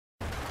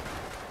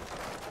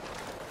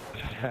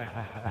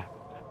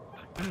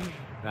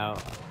Nou,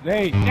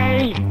 nee!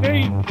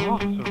 Oh,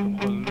 zo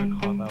geluk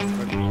gewoon nou.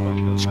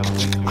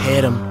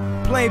 Hit him.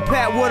 Play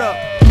Pat, what up? I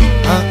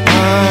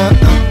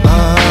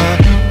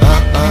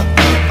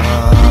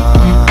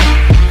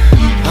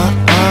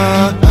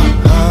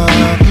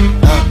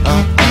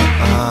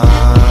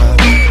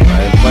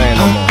ain't playing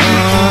no more.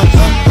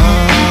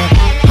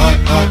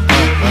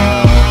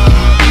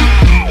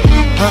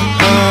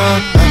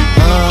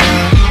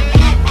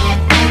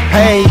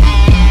 Hey,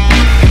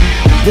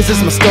 this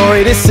is my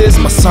story, this is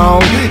my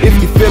song. If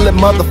you feel it,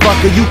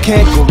 motherfucker, you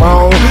can't go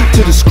wrong.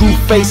 To the screw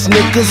face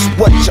niggas,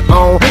 what you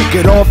on?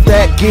 Get off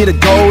that, get a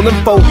goal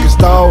and focus,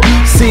 dawg.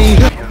 See,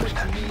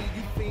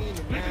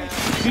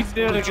 Niet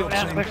eerlijk, het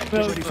is echt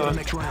gespeeld.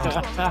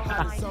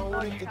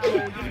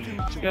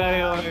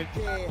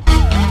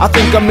 I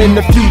think I'm in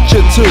the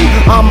future too.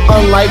 I'm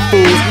unlike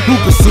fools who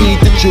proceed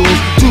to choose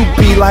to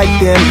be like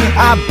them.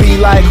 I be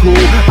like who?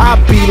 I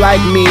be like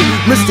me.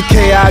 Mr.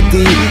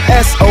 K.I.D.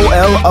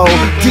 S.O.L.O.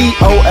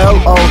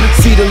 D.O.L.O.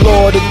 See the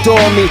Lord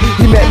adore me.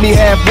 He met me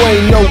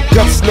halfway, no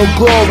guts, no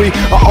glory.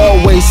 I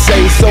always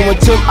say so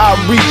until I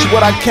reach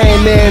what I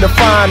came there to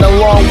find.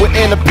 Along with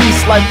inner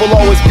peace, life will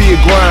always be a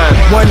grind.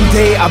 One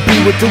day I'll be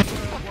with the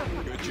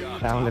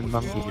Shaolin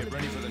monkey.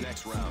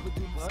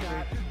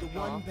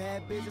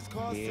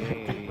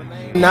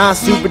 Nah,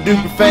 super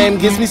duper fame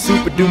gives me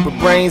super duper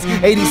brains.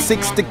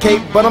 86 to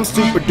Cape, but I'm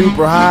super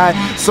duper high.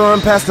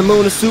 Soaring past the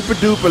moon, a super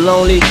duper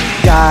lonely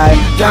guy.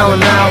 Down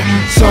and out,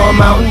 saw a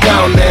mountain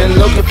down then,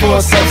 looking for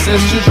a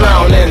substance to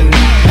drown in.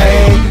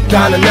 Hey,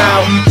 down and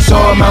out,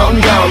 saw a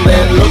mountain down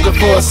then, looking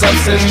for a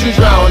substance to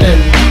drown in.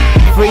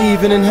 For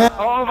even in hell.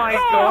 Oh my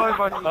god,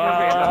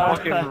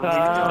 what you fucking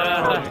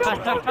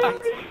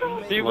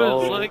He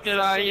was looking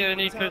at you and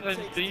he couldn't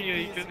see you,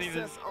 he couldn't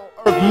even...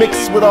 Earth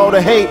mixed with all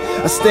the hate,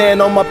 I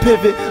stand on my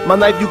pivot. My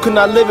knife, you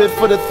cannot live it,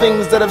 for the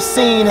things that I've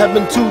seen have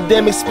been too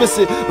damn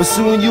explicit. But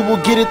soon you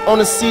will get it on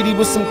a CD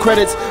with some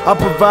credits. I'll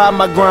provide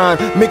my grind,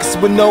 mixed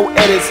with no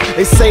edits.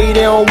 They say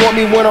they don't want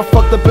me when I'm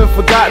fucked up and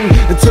forgotten,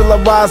 until I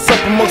rise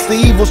up amongst the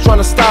evils trying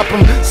to stop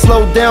them.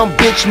 Slow down,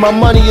 bitch, my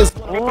money is...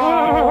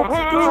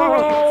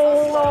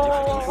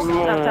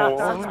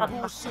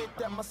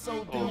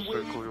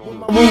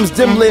 My room's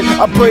dim lit,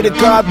 I pray to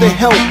God to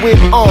help with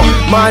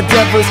my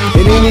endeavors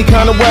in any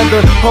kind of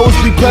weather. Hoes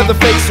be pleather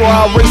fake, so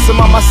I'll race them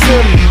on my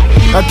sim.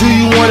 Now do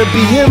you wanna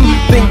be him?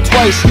 Think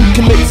twice, you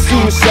commit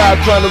suicide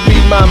trying to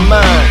read my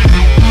mind.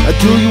 Now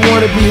do you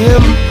wanna be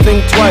him?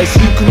 Think twice,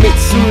 you commit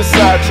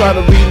suicide trying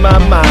to read my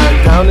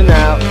mind. Down and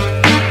out,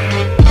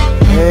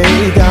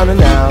 hey, down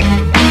and out,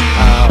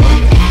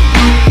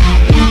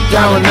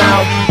 down and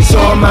out.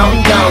 Saw a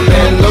mountain down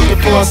then, looking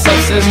for a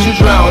substance to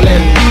drown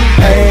in.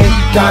 Hey,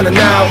 down and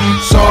out.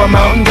 Saw a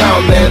mountain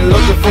down then,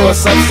 looking for a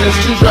substance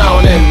to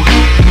drown in.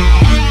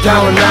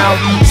 Down and out.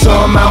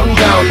 Saw a mountain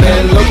down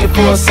then, looking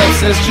for a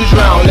substance to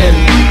drown in.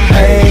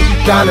 Hey,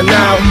 down and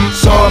out.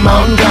 Saw a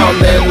mountain down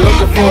then,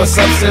 looking for a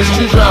substance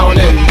to drown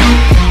in.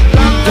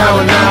 Down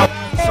and out.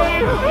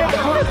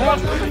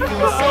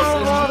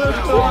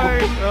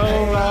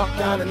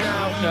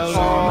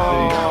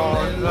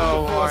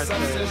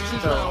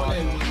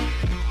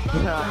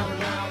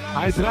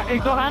 Hij draait,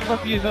 ik dacht echt dat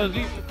hij je zo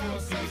ziet.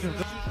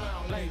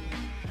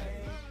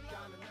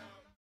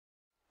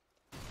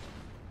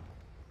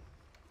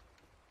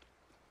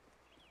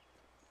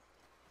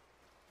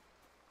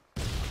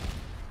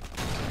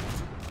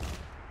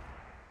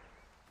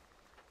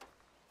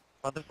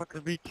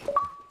 Motherfucker beach.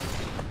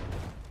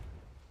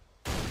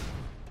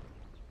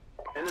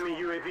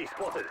 Enemy UAV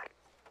spotted.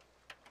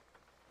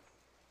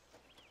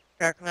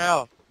 Kijk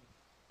nou.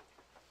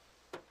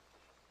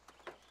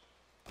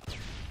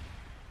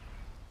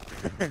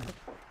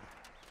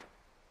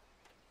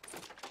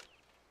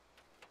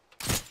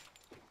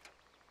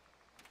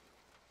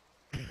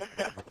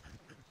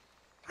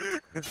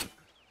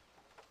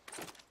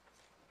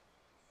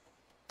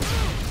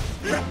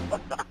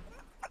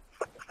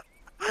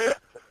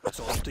 It's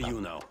all up to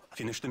you now.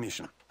 Finish the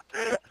mission.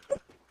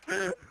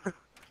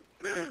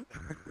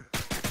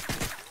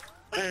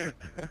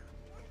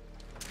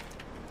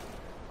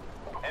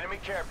 Enemy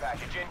care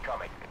package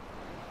incoming.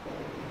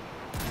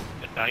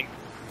 De tank.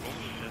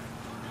 Bullshit.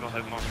 Wel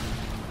helemaal.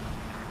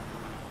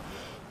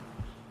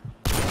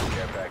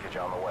 Care package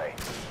on the way.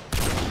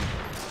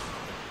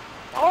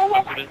 Oh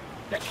my god!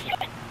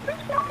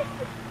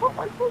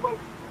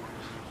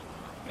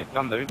 Ik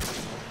kan doen.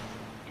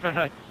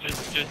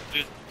 Just.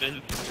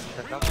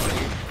 Dat kan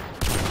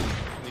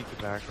niet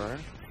te raken hoor.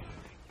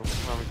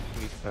 Volgens mij is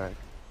het niet te raken.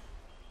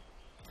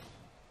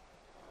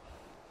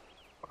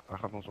 Hij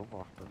gaat ons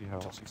opwachten, die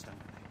hel.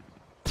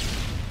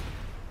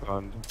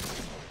 Brand.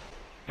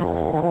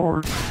 Oh.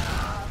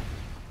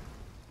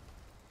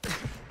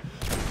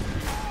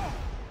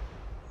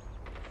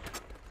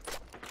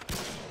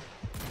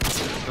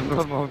 En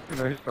dan nog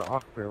ineens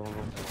erachter.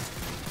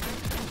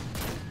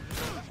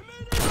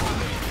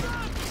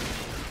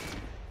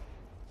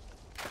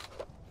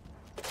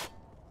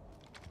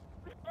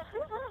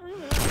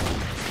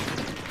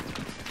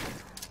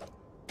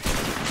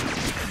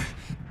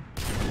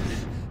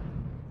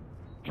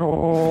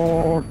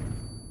 Oh.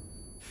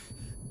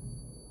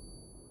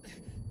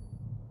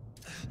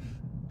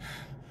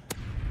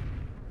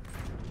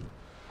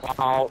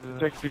 Wow,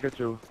 check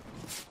Pikachu.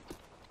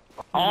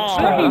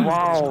 Oh,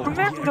 wow.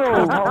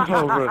 Commando!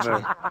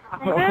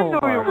 Commando,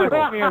 jongen,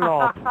 kom hier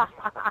lap.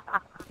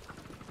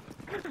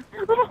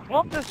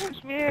 Wat is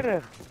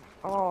smerig!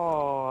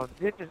 Oh,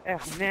 dit is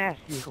echt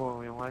nasty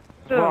gewoon, jongen.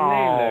 Te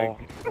Wauw. lelijk.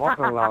 Wat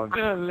een lounge.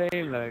 Te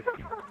lelijk.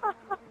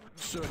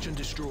 Search and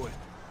destroy.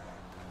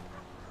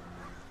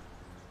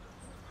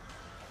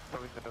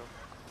 Sowieso.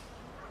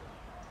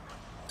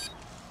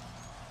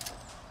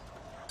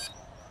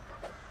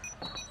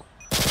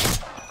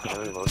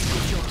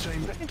 Good job,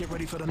 team. Get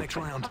ready for the next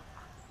round.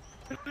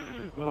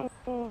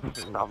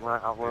 Nou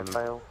maar, I will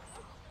fail.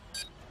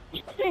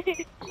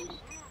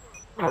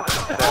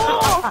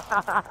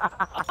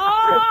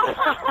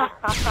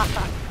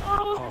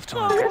 Half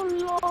time.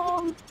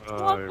 long.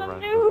 Oh, What he a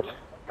ran. noob.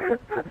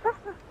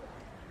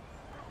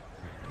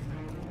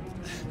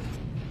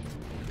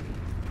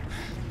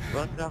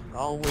 Rundown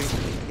always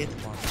hit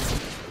one.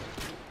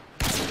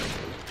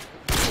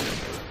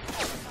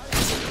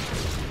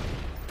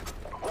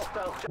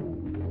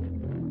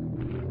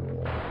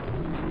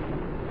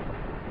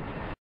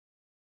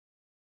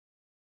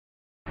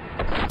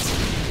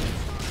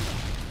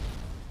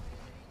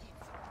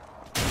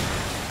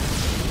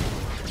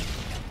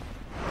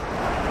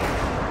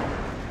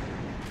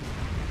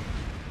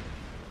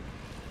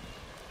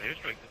 Maybe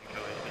Strike didn't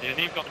kill him.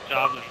 But you've got the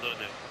javelin, don't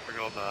you? I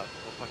forgot that.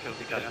 What I killed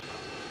the guy.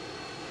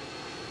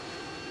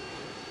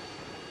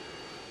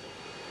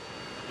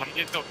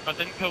 I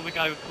didn't kill the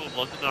guy with cool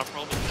blood, and I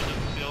probably should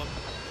have, to be honest.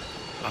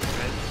 That's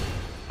great.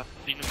 I've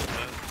seen him as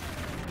well.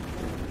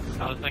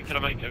 I was thinking I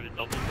might give it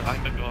double, but I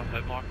think I got a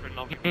hit marker and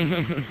nothing.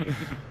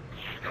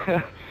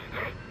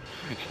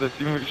 It's the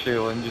scene with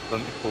Shaolin just on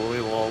the Foley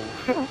lol.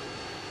 That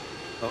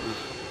was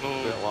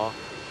a bit laugh.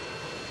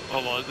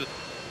 What was it?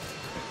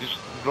 Just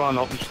ran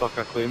up and stuck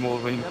a claymore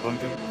right in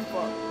front of him.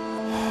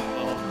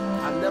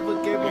 I never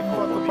gave a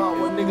fuck about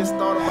what niggas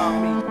thought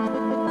about me.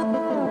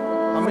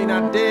 I mean,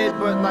 I did,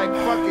 but like,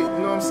 fuck it, you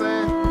know what I'm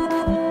saying?